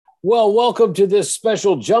Well, welcome to this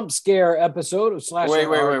special jump scare episode of Slash.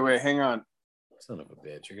 Wait. Hang on. Son of a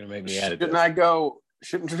bitch. You're going to make me edit Shouldn't this. I go?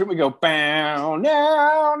 Shouldn't we go? Bow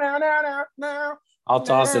now. I'll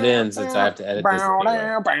toss it in since I have to edit this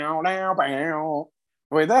anyway. Bow.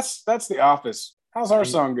 Wait, that's The Office. How's our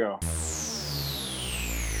song go?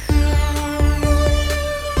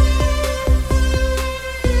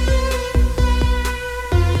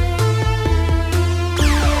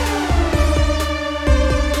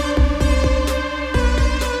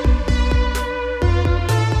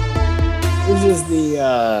 This is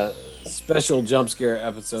the special jump scare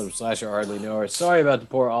episode of Slasher Hardly Know Her. Sorry about the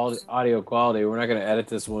poor audio quality. We're not going to edit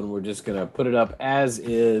this one. We're just going to put it up as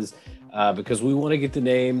is because we want to get the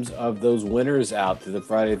names of those winners out to the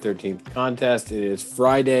Friday the 13th contest. It is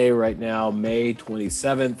Friday right now, May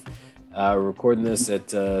 27th. Recording this at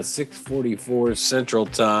 6:44 Central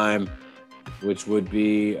Time, which would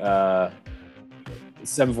be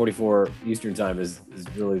 7:44 Eastern Time is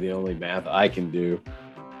really the only math I can do.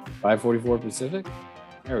 5:44 Pacific.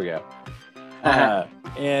 There we go.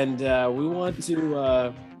 And we want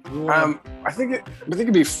to. I think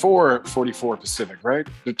it'd be 4:44 Pacific, right?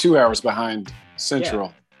 They're 2 hours behind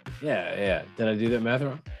Central. Yeah. Did I do that math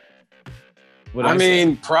wrong? I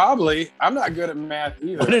mean, probably. I'm not good at math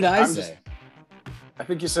either. What did I say? I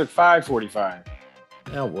think you said 5:45.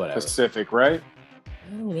 Oh, whatever. Pacific, right?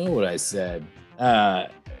 I don't know what I said.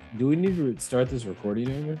 Do we need to start this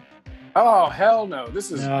recording over? Oh, hell no.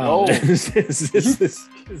 This is gold.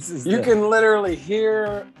 You can literally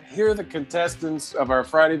hear the contestants of our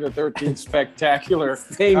Friday the 13th spectacular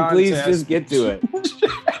Thing, please just get to it.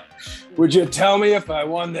 Would you tell me if I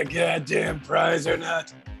won the goddamn prize or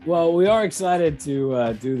not? Well, we are excited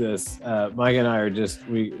to do this. Mike and I are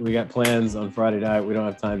we got plans on Friday night. We don't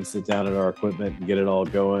have time to sit down at our equipment and get it all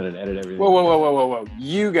going and edit everything. Whoa.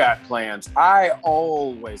 You got plans. I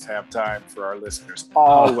always have time for our listeners.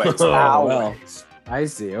 Always. Well, I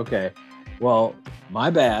see. Okay. Well, my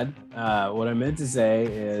bad. What I meant to say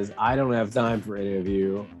is I don't have time for any of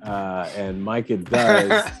you. And Mike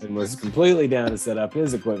does and was completely down to set up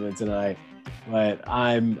his equipment tonight. But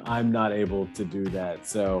I'm not able to do that.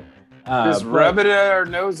 So just rub it at our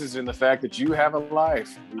noses in the fact that you have a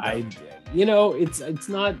life. It's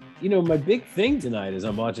not, my big thing tonight is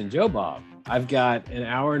I'm watching Joe Bob. I've got an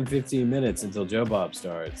hour and 15 minutes until Joe Bob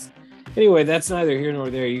starts. Anyway, that's neither here nor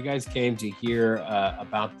there. You guys came to hear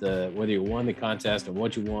about whether you won the contest and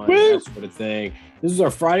what you won, that sort of thing. This is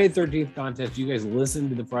our Friday the 13th contest. You guys listened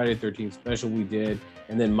to the Friday the 13th special we did.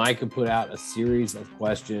 And then Micah put out a series of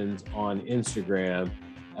questions on Instagram.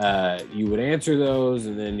 You would answer those,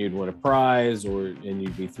 and then you'd win a prize, and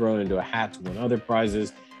you'd be thrown into a hat to win other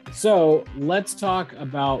prizes. So let's talk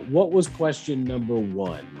about what was question number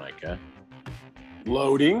one, Micah.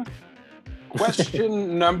 Loading.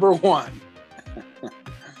 Question number one.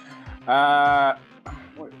 All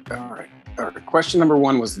right. Question number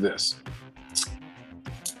one was this.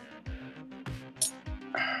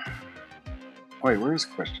 Wait, where's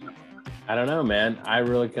question number one? I don't know, man. I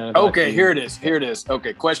really kind of... Okay, here it is.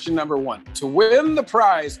 Okay, question number one. To win the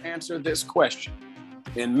prize, answer this question.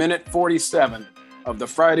 In minute 47 of the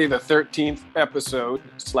Friday the 13th episode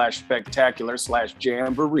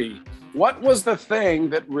 /spectacular/jamboree, what was the thing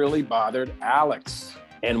that really bothered Alex?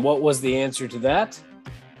 And what was the answer to that?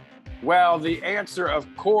 Well, the answer, of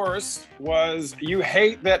course, was you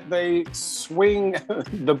hate that they swing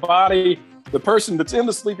the person that's in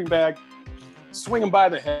the sleeping bag, swing them by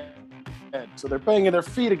the head. So they're banging their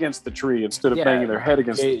feet against the tree instead of banging their head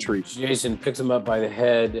against the tree. Jason picks them up by the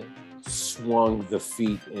head, swung the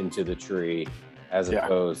feet into the tree as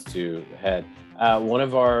opposed to the head. One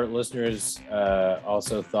of our listeners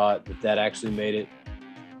also thought that actually made it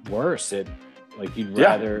worse. You'd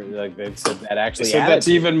rather, they said that actually they said that's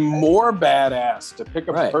even more badass to pick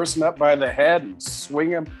a person up by the head and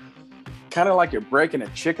swing him, kind of like you're breaking a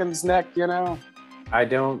chicken's neck, you know what? I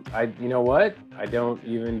don't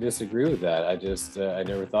even disagree with that. I just, I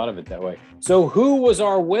never thought of it that way. So who was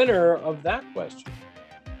our winner of that question?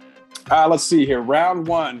 Let's see here. Round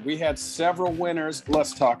one. We had several winners.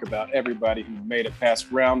 Let's talk about everybody who made it past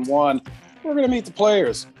round one. We're going to meet the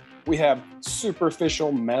players. We have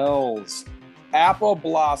Superficial Mel's, Apple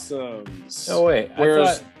Blossoms. Oh, wait.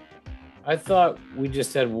 I thought we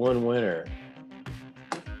just had one winner.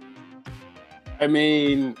 I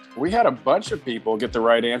mean, we had a bunch of people get the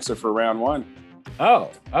right answer for round one. Oh,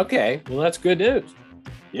 okay. Well, that's good news.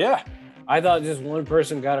 Yeah. I thought just one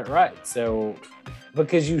person got it right. So,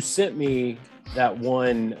 because you sent me that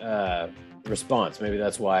one response. Maybe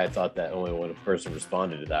that's why I thought that only one person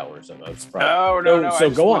responded to that one or something. I was surprised. No. So I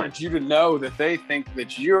just go wanted on. you to know that they think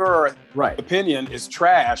that your opinion is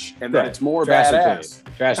trash and that it's more trash badass.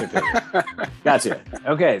 Opinion. Trash opinion. Gotcha.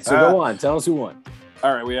 Okay, so go on. Tell us who won.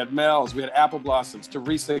 All right, we had Mel's, we had Apple Blossoms,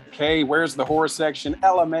 Teresa K, Where's the Horror Section,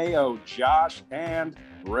 LMAO, Josh, and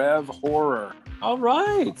Rev Horror. All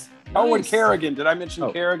right. Nice. Oh, and Kerrigan. Did I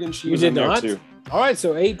mention Kerrigan? She was in there too. All right,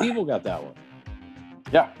 so 8 people got that one.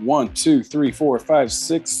 Yeah, 1, 2, 3, 4, 5,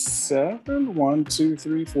 6, 7. 1, 2,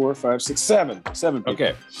 3, 4, 5, 6, 7. 7 people.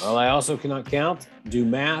 Okay. Well, I also cannot count, do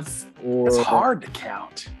math, or it's hard to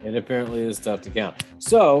count. It apparently is tough to count.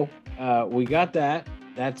 So we got that.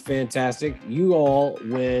 That's fantastic. You all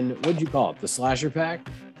win. What'd you call it? The slasher pack?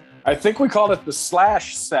 I think we called it the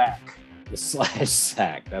slash sack. The slash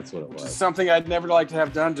sack. That's what it was. Something I'd never like to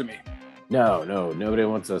have done to me. No. Nobody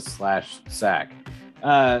wants a slash sack.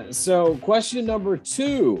 So question number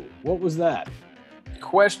 2. What was that?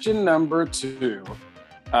 Question number 2.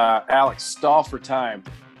 Alex, stall for time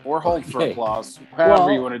or hold for applause.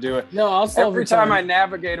 However you want to do it. No, I'll stall Every time I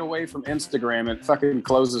navigate away from Instagram, it fucking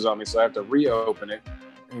closes on me, so I have to reopen it.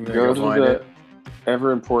 Go to the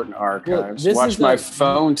ever important archives. Watch my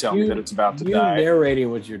phone tell me that it's about to die. You narrating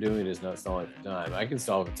what you're doing is not stalling for time. I can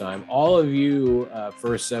stall for time. All of you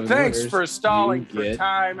first 7 Thanks winners, for stalling for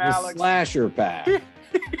time, Alex. Slasher pack.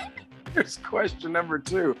 Here's question number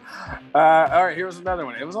 2. All right, here's another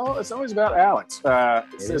one. It's always about Alex.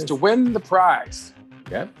 It says to win the prize.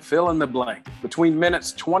 Okay. Fill in the blank. Between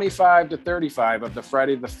minutes 25 to 35 of the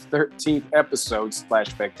Friday the 13th episode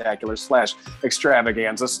 /spectacular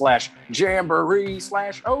 /extravaganza /jamboree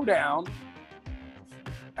 /o-down.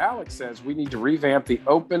 Alex says we need to revamp the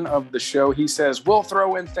open of the show. He says we'll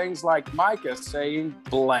throw in things like Micah saying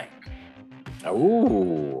blank.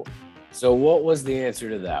 Ooh. So what was the answer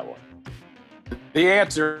to that one? The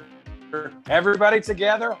answer, everybody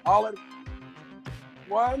together, all at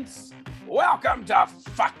once. Welcome to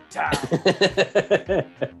Fucktown.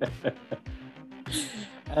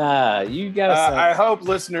 You gotta. I hope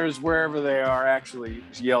listeners wherever they are actually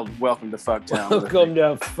yelled "Welcome to Fucktown." Welcome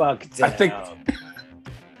to Fucktown. I think.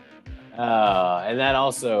 And that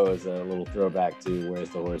also is a little throwback to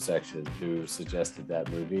Where's the Horror Section, who suggested that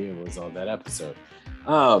movie and was on that episode.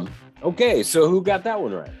 Okay, so who got that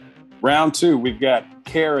one right? Round 2, we've got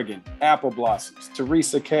Kerrigan, Apple Blossoms,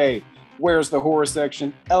 Teresa K, Where's the Horror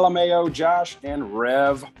Section, LMAO, Josh, and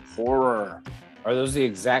Rev Horror. Are those the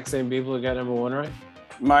exact same people who got number 1 right?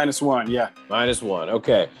 -1, yeah. -1,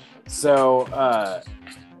 okay. So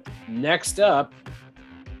next up,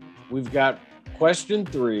 we've got question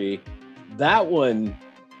 3. That one,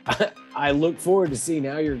 I look forward to seeing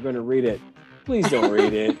how you're going to read it. Please don't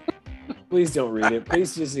read it. Please don't read it.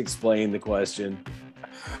 Please just explain the question.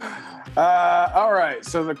 All right.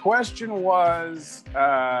 So the question was,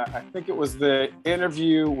 I think it was the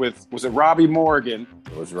interview was it Robbie Morgan?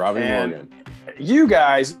 It was Robbie Morgan. You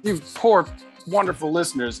guys, you poor, wonderful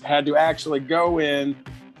listeners, had to actually go in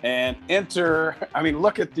and enter. I mean,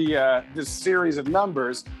 look at this series of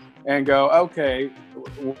numbers and go, okay,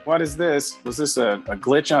 what is this? Was this a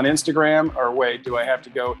glitch on Instagram? Or wait, do I have to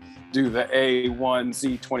go do the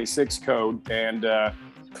A1Z26 code? And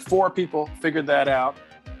 4 people figured that out.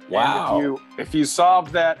 Wow. And if you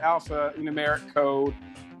solved that alphanumeric code,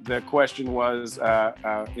 the question was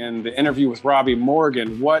in the interview with Robbie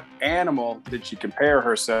Morgan, what animal did she compare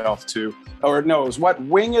herself to? Or no, it was what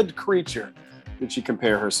winged creature did she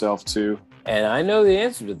compare herself to? And I know the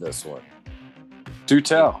answer to this one. Do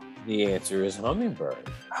tell. The answer is hummingbird.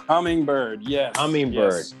 Hummingbird, yes.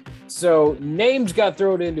 Hummingbird. Yes. So names got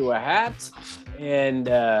thrown into a hat, and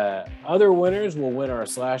other winners will win our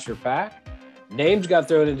slasher pack. Names got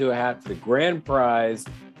thrown into a hat for the grand prize,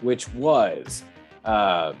 which was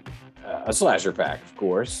a slasher pack, of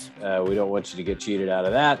course. We don't want you to get cheated out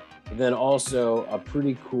of that. But then also a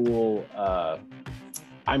pretty cool,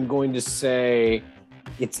 I'm going to say,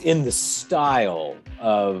 it's in the style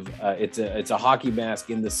of it's a hockey mask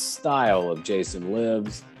in the style of Jason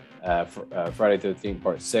Lives, Friday the 13th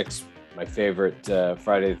Part 6, my favorite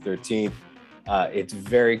Friday the 13th. It's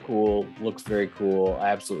very cool, looks very cool. I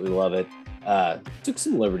absolutely love it. Took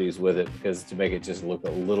some liberties with it because to make it just look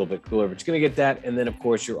a little bit cooler, but you're going to get that. And then of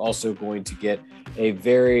course you're also going to get a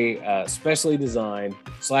very specially designed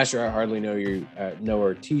Slasher I Hardly Know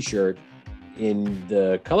Her t-shirt in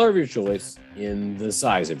the color of your choice, in the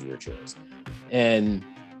size of your choice. And,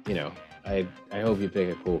 you know, I hope you pick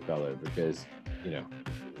a cool color because, you know,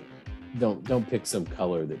 don't pick some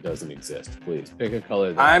color that doesn't exist, please. Pick a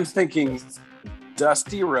color that I'm thinking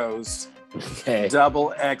Dusty Rose Okay.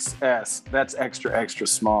 Double XS. That's extra, extra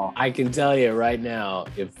small. I can tell you right now,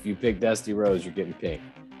 if you pick Dusty Rose, you're getting pink.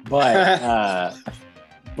 But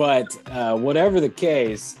whatever the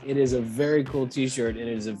case, it is a very cool T-shirt and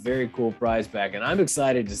it is a very cool prize pack, and I'm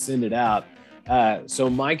excited to send it out. So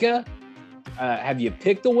Micah, have you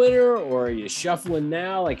picked the winner, or are you shuffling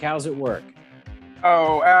now? Like, how's it work?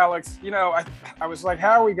 Oh, Alex, I was like,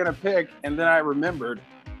 how are we going to pick? And then I remembered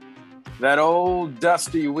that old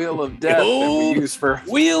dusty Wheel of Death that we use for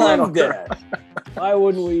Wheel of Death. Why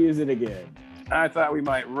wouldn't we use it again? I thought we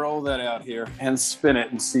might roll that out here and spin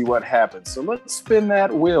it and see what happens. So let's spin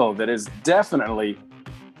that wheel that is definitely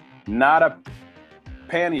not a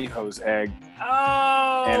pantyhose egg.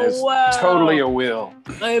 Oh, and is wow. Totally a wheel.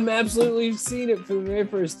 I am absolutely seen it for the very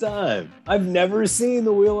first time. I've never seen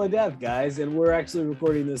the Wheel of Death, guys, and we're actually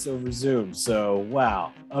recording this over Zoom. So,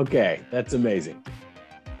 wow. Okay, that's amazing.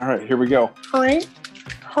 All right, here we go. I'm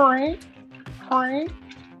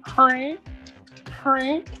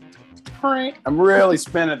really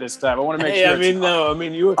spinning this time. I want to make sure. You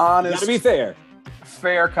honest, gotta be fair.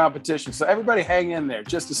 Fair competition. So everybody, hang in there.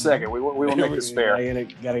 Just a second. We will make this fair.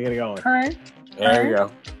 Gotta get it going. There you go.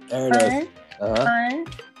 There it is.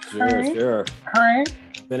 Sure.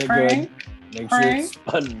 Spin it good. Make sure it's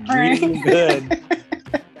spun really good.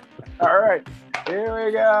 All right. Here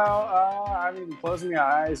we go. I'm even closing my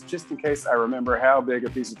eyes just in case I remember how big a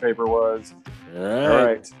piece of paper was. All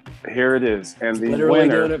right. Here it is. And the literally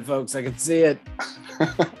winner. doing it, folks. I can see it.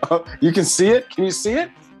 Oh, you can see it? Can you see it?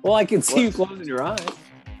 Well, I can see you closing your eyes.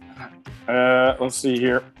 Let's see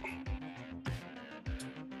here.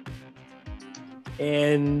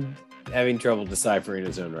 And having trouble deciphering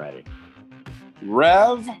his own writing.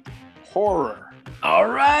 Rev Horror. All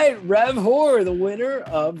right, Rev Horror, the winner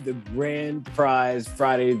of the grand prize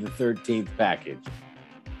Friday the 13th package.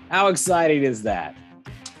 How exciting is that?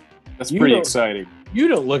 That's pretty exciting. You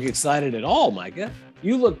don't look excited at all, Micah.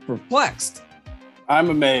 You look perplexed.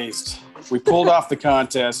 I'm amazed. We pulled off the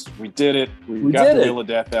contest. We did it. We got the Wheel of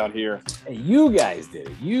Death out here. Hey, you guys did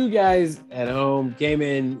it. You guys at home came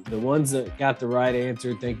in. The ones that got the right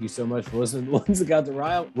answer, thank you so much for listening. The ones that got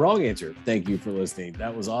the wrong answer, thank you for listening.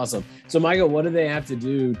 That was awesome. So, Michael, what do they have to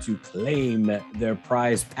do to claim their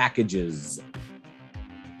prize packages?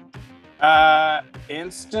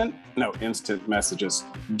 Instant messages.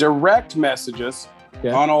 Direct messages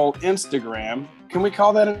on old Instagram. Can we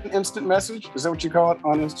call that an instant message? Is that what you call it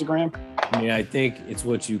on Instagram? I mean, I think it's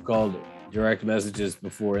what you called direct messages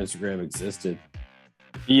before Instagram existed.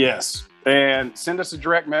 Yes. And send us a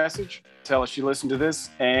direct message. Tell us you listened to this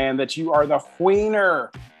and that you are the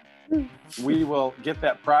wiener. We will get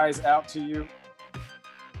that prize out to you.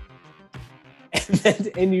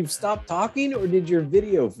 And you've stopped talking, or did your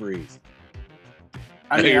video freeze?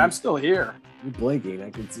 I mean, I'm still here. You're blinking. I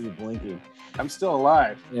can see you blinking. I'm still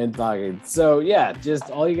alive and talking. So yeah,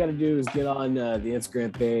 just all you got to do is get on the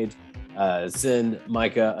Instagram page, send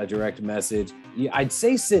Micah a direct message. I'd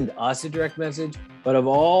say send us a direct message, but of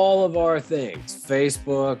all of our things,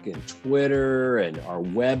 Facebook and Twitter and our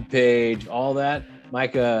web page, all that,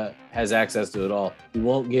 Micah has access to it all. He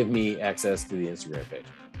won't give me access to the Instagram page.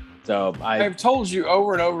 So I've told you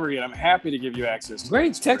over and over again, I'm happy to give you access to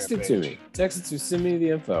great, text it to me. Send me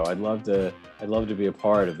the info. I'd love to be a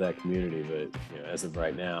part of that community, but as of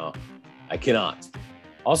right now, I cannot.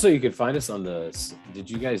 Also, you could find us on did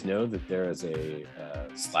you guys know that there is a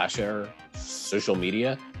Slasher social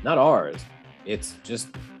media? Not ours. It's just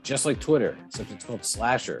like Twitter, except it's called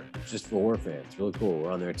Slasher. It's just for horror fans. It's really cool.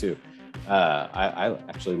 We're on there too. I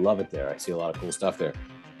actually love it there. I see a lot of cool stuff there.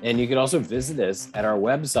 And you can also visit us at our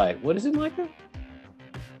website. What is it, Micah?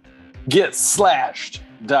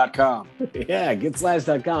 GetSlashed.com. Yeah,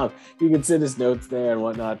 GetSlashed.com. You can send us notes there and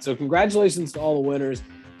whatnot. So congratulations to all the winners.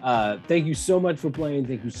 Thank you so much for playing.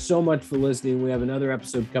 Thank you so much for listening. We have another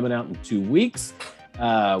episode coming out in 2 weeks.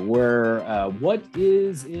 What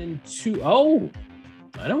is in 2? Oh,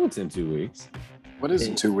 I know what's in 2 weeks. What is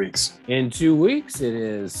in 2 weeks? In 2 weeks, it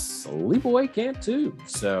is Sleepaway Camp 2.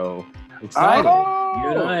 So excited. You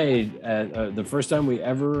and I, the first time we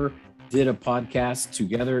ever did a podcast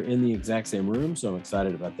together in the exact same room. So I'm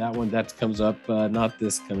excited about that one. That comes up not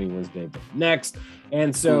this coming Wednesday, but next.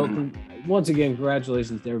 And so once again,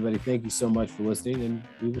 congratulations to everybody. Thank you so much for listening, and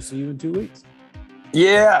we will see you in 2 weeks.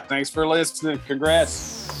 Yeah. Thanks for listening.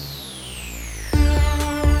 Congrats.